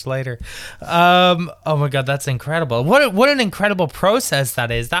so much later. Oh my God, that's incredible. What an incredible process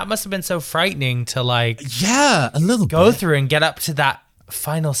that is. That must have been so frightening to, like, Yeah, a little go bit. through and get up to that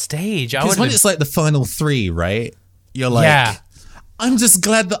final stage. Because when it's like the final 3, right? You're like, Yeah. I'm just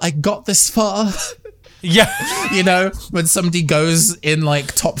glad that I got this far. Yeah. You know, when somebody goes in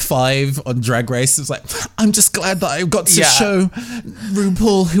like top 5 on Drag Race, it's like, I'm just glad that I got to Yeah. show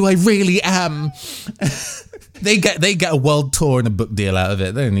RuPaul who I really am. They get a world tour and a book deal out of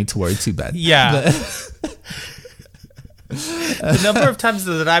it. They don't need to worry too bad. Yeah. The number of times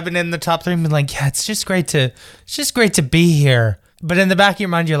that I've been in the top 3 and been like, yeah, it's just great to be here. But in the back of your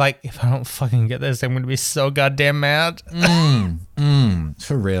mind, you're like, if I don't fucking get this, I'm going to be so goddamn mad.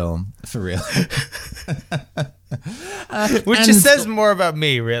 For real. Which just says more about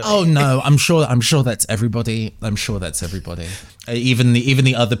me, really. Oh no, I'm sure that's everybody. Even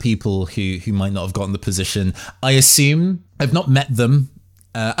the other people who might not have gotten the position. I assume I've not met them.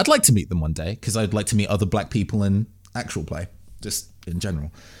 I'd like to meet them one day, because I'd like to meet other black people in actual play, just in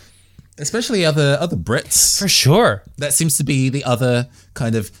general. Especially other Brits. For sure. That seems to be the other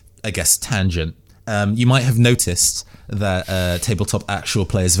kind of, I guess, tangent. You might have noticed that tabletop actual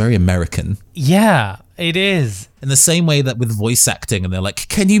play is very American. Yeah, it is. In the same way that with voice acting, and they're like,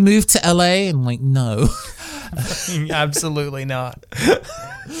 can you move to LA? And I'm like, no. Absolutely not.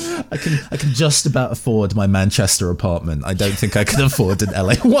 I can just about afford my Manchester apartment. I don't think I can afford an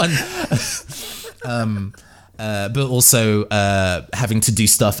LA one. But also having to do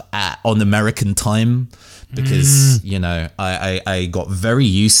stuff on American time, because you know I got very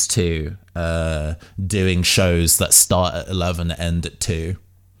used to doing shows that start at 11 and end at 2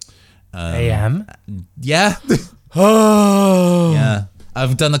 AM. Yeah. Oh. Yeah,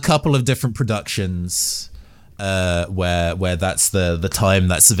 I've done a couple of different productions where that's the time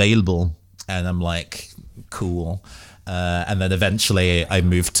that's available, and I'm like, cool. And then eventually I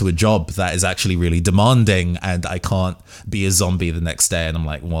moved to a job that is actually really demanding, and I can't be a zombie the next day. And I'm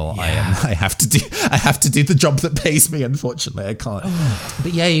like, well, I have to do the job that pays me. Unfortunately, I can't.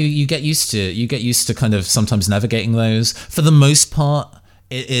 But yeah, you get used to kind of sometimes navigating those. For the most part,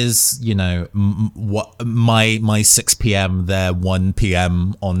 it is, you know, what my 6 p.m. there 1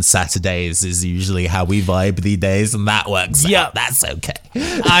 p.m. on Saturdays is usually how we vibe these days, and that works. Yeah, out. That's okay.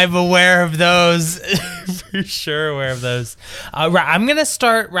 I'm aware of those. For sure aware of those. I'm gonna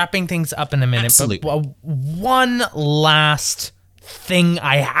start wrapping things up in a minute. Absolutely. But one last thing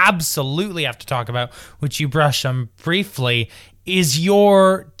I absolutely have to talk about, which you brushed on briefly, is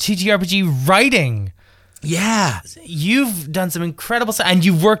your TTRPG writing. Yeah. You've done some incredible stuff, and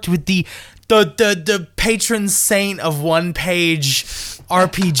you've worked with the patron saint of one-page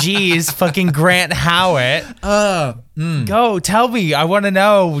RPGs, fucking Grant Howitt. Go, tell me. I want to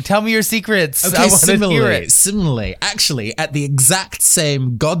know. Tell me your secrets. Okay, I want to hear it. similarly, actually, at the exact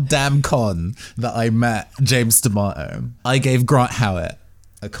same goddamn con that I met James D'Amato, I gave Grant Howitt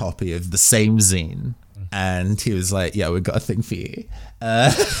a copy of the same zine, and he was like, yeah, we've got a thing for you.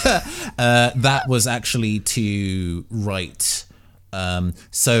 That was actually to write.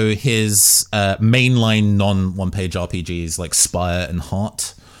 So his mainline non-one-page RPGs like Spire and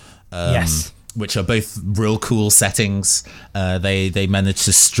Heart, Yes. which are both real cool settings. They manage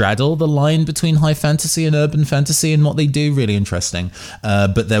to straddle the line between high fantasy and urban fantasy in what they do. Really interesting.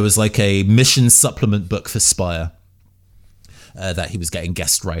 But there was like a mission supplement book for Spire that he was getting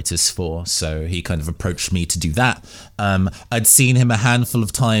guest writers for, so he kind of approached me to do that. I'd seen him a handful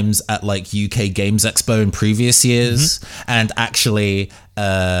of times at like UK Games Expo in previous years, and actually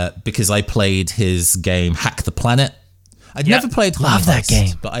because I played his game Hack the Planet, I'd Yeah, never played love that Heist,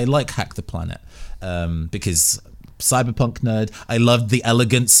 game. but I like Hack the Planet because cyberpunk nerd. I loved the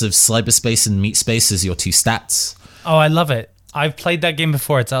elegance of cyberspace and meat space as your two stats. Oh, I love it. I've played that game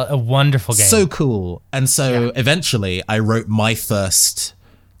before. It's a wonderful game. So cool. And so eventually I wrote my first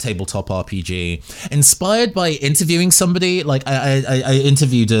tabletop RPG inspired by interviewing somebody. Like I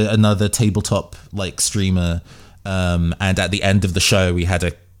interviewed another tabletop like streamer, and at the end of the show we had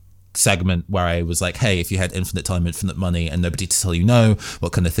a segment where I was like, hey, if you had infinite time, infinite money, and nobody to tell you no,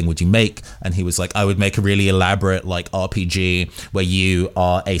 what kind of thing would you make? And he was like, I would make a really elaborate like RPG where you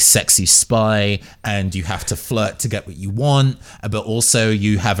are a sexy spy and you have to flirt to get what you want, but also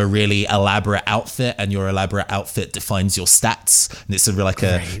you have a really elaborate outfit and your elaborate outfit defines your stats. And it's like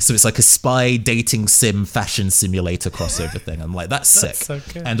it's like a spy dating sim fashion simulator crossover thing. I'm like, that's sick. so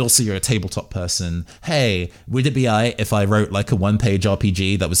good. And also you're a tabletop person. Hey, would it be if I wrote like a 1-page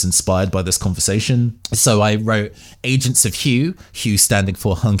RPG that was inspired by this conversation? So I wrote Agents of Hugh standing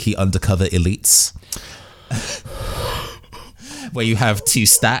for Hunky Undercover Elites, where you have two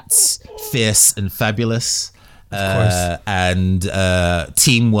stats, fierce and fabulous. And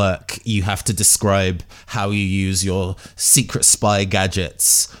teamwork, you have to describe how you use your secret spy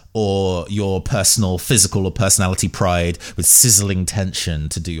gadgets or your personal physical or personality pride with sizzling tension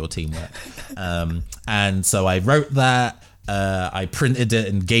to do your teamwork. And so I wrote that. I printed it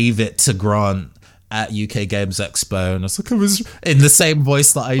and gave it to Grant at UK Games Expo, and I was like, I was in the same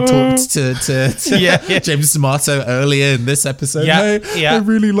voice that I talked to James D'Amato earlier in this episode. Hey, I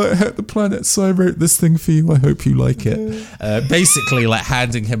really like Hack the Planet, so I wrote this thing for you. I hope you like it. Basically, like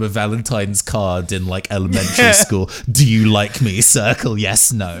handing him a Valentine's card in like elementary school. Do you like me? Circle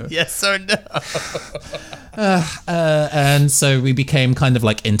yes, no. Yes or no. And so we became kind of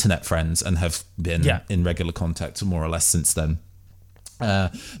like internet friends and have been in regular contact more or less since then.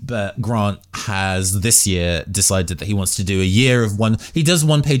 But Grant has this year decided that he wants to do a year of he does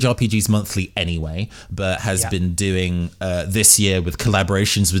 1-page RPGs monthly anyway, but has been doing this year with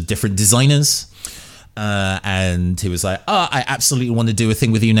collaborations with different designers. And he was like, I absolutely want to do a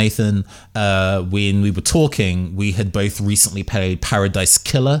thing with you, Nathan. When we were talking, we had both recently played Paradise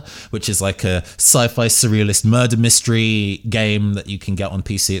Killer, which is like a sci-fi surrealist murder mystery game that you can get on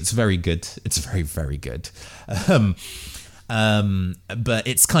PC. It's very good. It's very, very good. But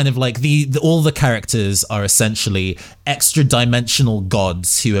it's kind of like all the characters are essentially extra dimensional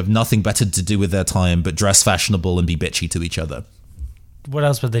gods who have nothing better to do with their time but dress fashionable and be bitchy to each other. What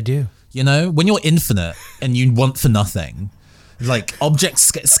else would they do? You know, when you're infinite and you want for nothing, like object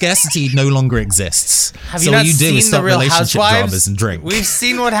scarcity no longer exists. Have you not seen the Real relationship Housewives? Dramas and drink. We've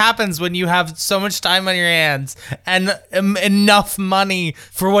seen what happens when you have so much time on your hands and enough money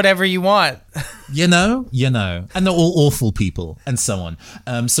for whatever you want. You know, and they're all awful people and so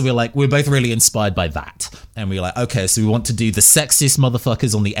on. So we're both really inspired by that. And we were like, okay, so we want to do the sexiest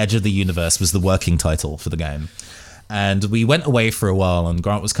motherfuckers on the edge of the universe was the working title for the game. And we went away for a while, and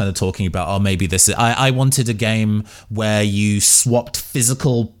Grant was kind of talking about, maybe this is... I wanted a game where you swapped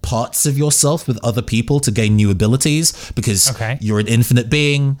physical parts of yourself with other people to gain new abilities, because you're an infinite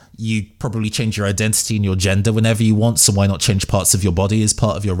being. You probably change your identity and your gender whenever you want, so why not change parts of your body as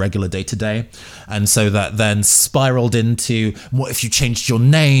part of your regular day-to-day? And so that then spiraled into, what if you changed your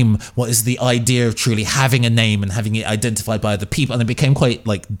name? What is the idea of truly having a name and having it identified by other people? And it became quite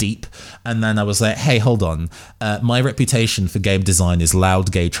deep. And then I was like, hey, hold on. My reputation for game design is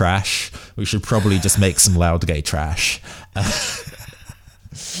loud gay trash. We should probably just make some loud gay trash.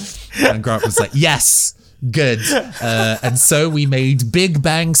 And Grant was like, yes, good. And so we made Big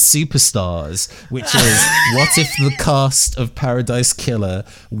Bang Superstars, which is what if the cast of Paradise Killer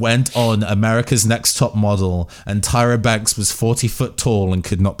went on America's Next Top Model and Tyra Banks was 40 foot tall and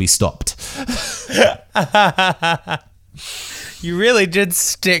could not be stopped. You really did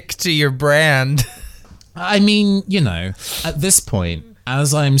stick to your brand. I mean, at this point,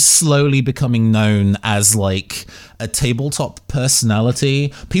 as I'm slowly becoming known as a tabletop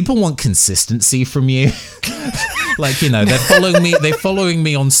personality, people want consistency from you. They're following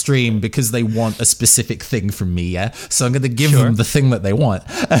me on stream because they want a specific thing from me, yeah? So I'm going to give them the thing that they want.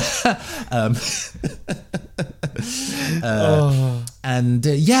 And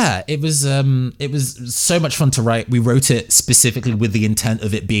it was so much fun to write. We wrote it specifically with the intent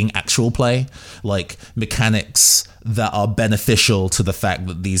of it being actual play, like mechanics that are beneficial to the fact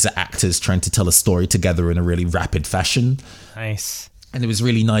that these are actors trying to tell a story together in a really rapid fashion. Nice. And it was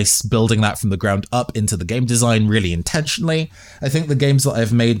really nice building that from the ground up into the game design really intentionally. I think the games that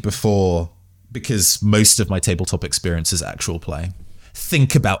I've made before, because most of my tabletop experience is actual play,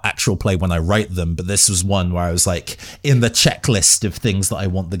 think about actual play when I write them, but this was one where I was like in the checklist of things that I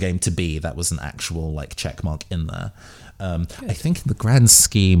want the game to be. That was an actual like check mark in there. I think in the grand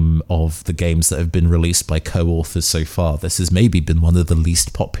scheme of the games that have been released by co-authors so far, this has maybe been one of the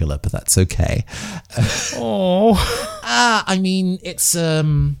least popular, but that's okay. I mean, it's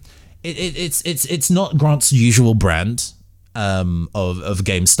not Grant's usual brand of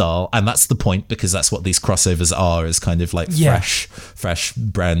game style, and that's the point, because that's what these crossovers are, is kind of like fresh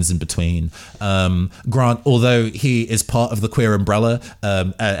brands in between. Grant, although he is part of the queer umbrella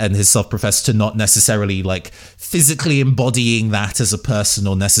and is self-professed to not necessarily like physically embodying that as a person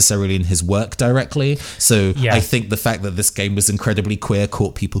or necessarily in his work directly, so I think the fact that this game was incredibly queer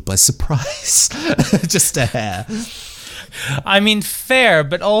caught people by surprise. Just a hair. I mean, fair,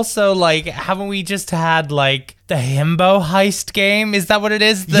 but also, like, haven't we just had, like, the Himbo heist game? Is that what it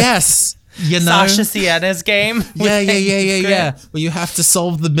is? Yes. You know, Sasha Siena's game. Yeah. Well, you have to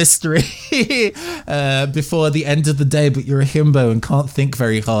solve the mystery before the end of the day, but you're a himbo and can't think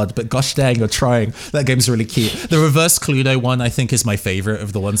very hard. But gosh dang, you're trying. That game's really cute. The reverse Cluedo one, I think, is my favorite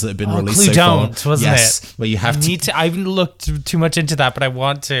of the ones that have been released so far. Wasn't it? Where you have I haven't looked too much into that, but I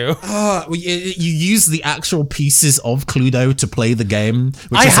want to. You use the actual pieces of Cluedo to play the game, which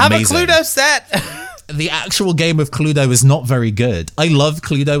is amazing. I have a Cluedo set. The actual game of Cluedo is not very good. I love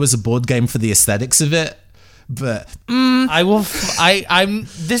Cluedo as a board game for the aesthetics of it, but this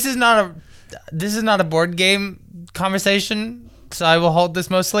is not a board game conversation, so I will hold this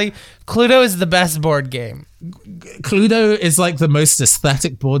mostly. Cluedo is the best board game. Cluedo is like the most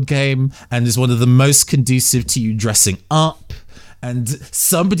aesthetic board game and is one of the most conducive to you dressing up. And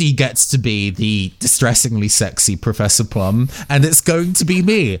somebody gets to be the distressingly sexy Professor Plum, and it's going to be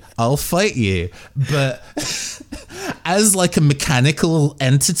me. I'll fight you. But as like a mechanical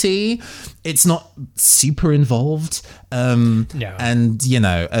entity, it's not super involved. No. And you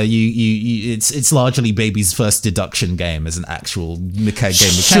know, it's largely baby's first deduction game as an actual game mechanic.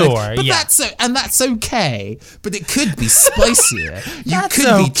 Sure, but that's okay. But it could be spicier. You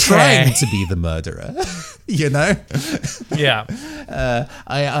could be trying to be the murderer. You know? Yeah.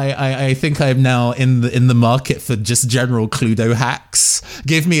 I think I'm now in the market for just general Cluedo hacks.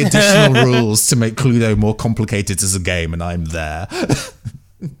 Give me additional rules to make Cluedo more complicated as a game, and I'm there.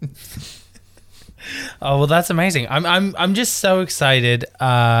 Oh, well, that's amazing. I'm just so excited to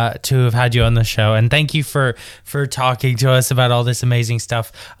have had you on the show, and thank you for talking to us about all this amazing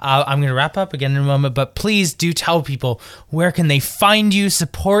stuff. I'm going to wrap up again in a moment, but please do tell people, where can they find you,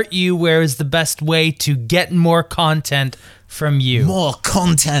 support you? Where is the best way to get more content from you? More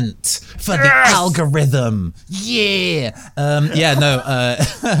content for the algorithm. Yeah. I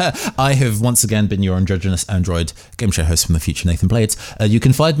have once again been your androgynous android game show host from the future, Nathan Blades. You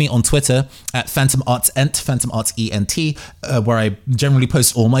can find me on Twitter at PhantomArtsEnt, where I generally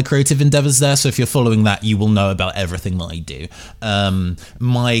post all my creative endeavors there. So if you're following that, you will know about everything that I do.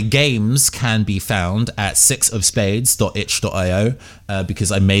 My games can be found at sixofspades.itch.io,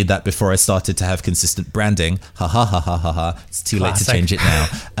 because I made that before I started to have consistent branding. Ha ha ha ha ha ha. It's too late to change it now.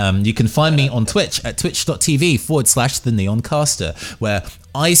 You can find me on Twitch at twitch.tv/The Neon Caster, where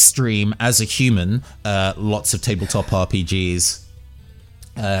I stream as a human lots of tabletop RPGs,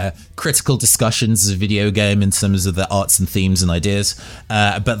 critical discussions of video game in terms of the arts and themes and ideas.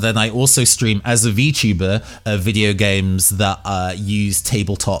 But then I also stream as a VTuber video games that use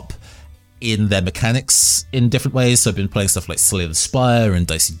tabletop in their mechanics in different ways. So I've been playing stuff like Slay the Spire and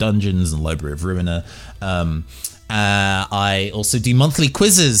Dicey Dungeons and Library of Ruina. I also do monthly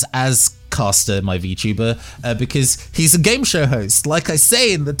quizzes as Caster, my VTuber, because he's a game show host. Like I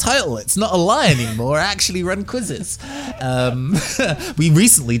say in the title, it's not a lie anymore. I actually run quizzes. We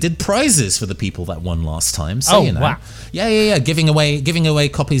recently did prizes for the people that won last time. So, wow. Yeah. Giving away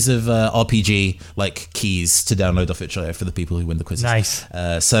copies of RPG like keys to download off itch.io for the people who win the quizzes. Nice.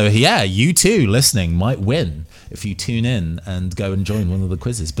 So yeah, you too listening might win if you tune in and go and join one of the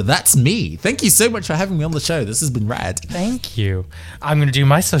quizzes. But that's me. Thank you so much for having me on the show. This has been rad. Thank you. I'm going to do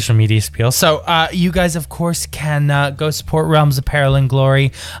my social media spiel. So you guys, of course, can go support Realms of Peril and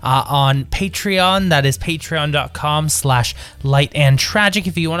Glory on Patreon. That is patreon.com/lightandtragic.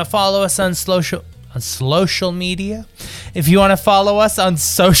 If you want to follow us on social media. If you want to follow us on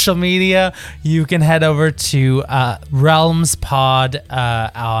social media, you can head over to Realms Pod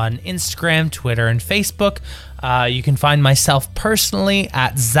on Instagram, Twitter, and Facebook. You can find myself personally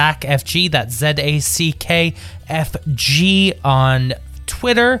at ZackFG, that's ZackFG on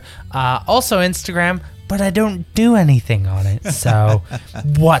Twitter, also Instagram, but I don't do anything on it, so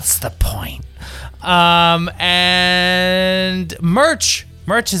what's the point? And merch.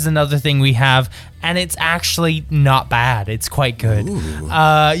 Merch is another thing we have, and it's actually not bad. It's quite good.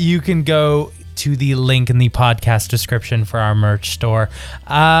 You can go to the link in the podcast description for our merch store.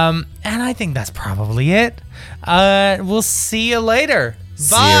 And I think that's probably it. We'll see you later. Bye.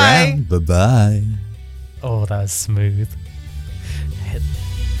 See you around. Bye-bye. Oh, that was smooth.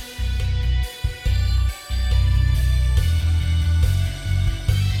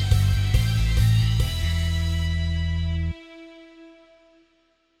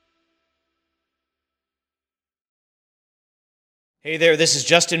 Hey there, this is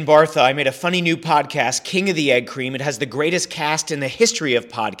Justin Bartha. I made a funny new podcast, King of the Egg Cream. It has the greatest cast in the history of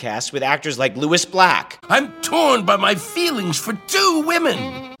podcasts with actors like Louis Black, I'm torn by my feelings for two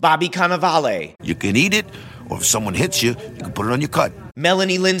women. Bobby Cannavale, You can eat it, or if someone hits you, you can put it on your cut.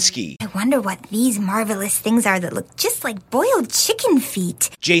 Melanie Linsky, I wonder what these marvelous things are that look just like boiled chicken feet.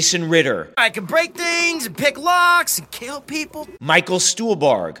 Jason Ritter, I can break things and pick locks and kill people. Michael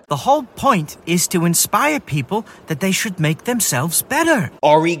Stuhlbarg, The whole point is to inspire people that they should make themselves better.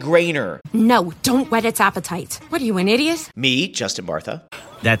 Ari Grainer, No, don't whet its appetite. What are you, an idiot? me, Justin Bartha,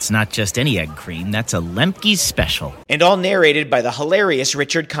 That's not just any egg cream, that's a Lemke's special. and all narrated by the hilarious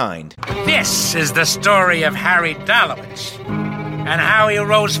Richard Kind. This is the story of Harry Dalowitz and how he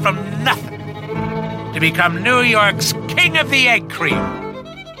rose from nothing to become New York's King of the Egg Cream.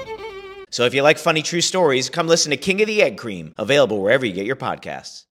 So if you like funny true stories, come listen to King of the Egg Cream, available wherever you get your podcasts.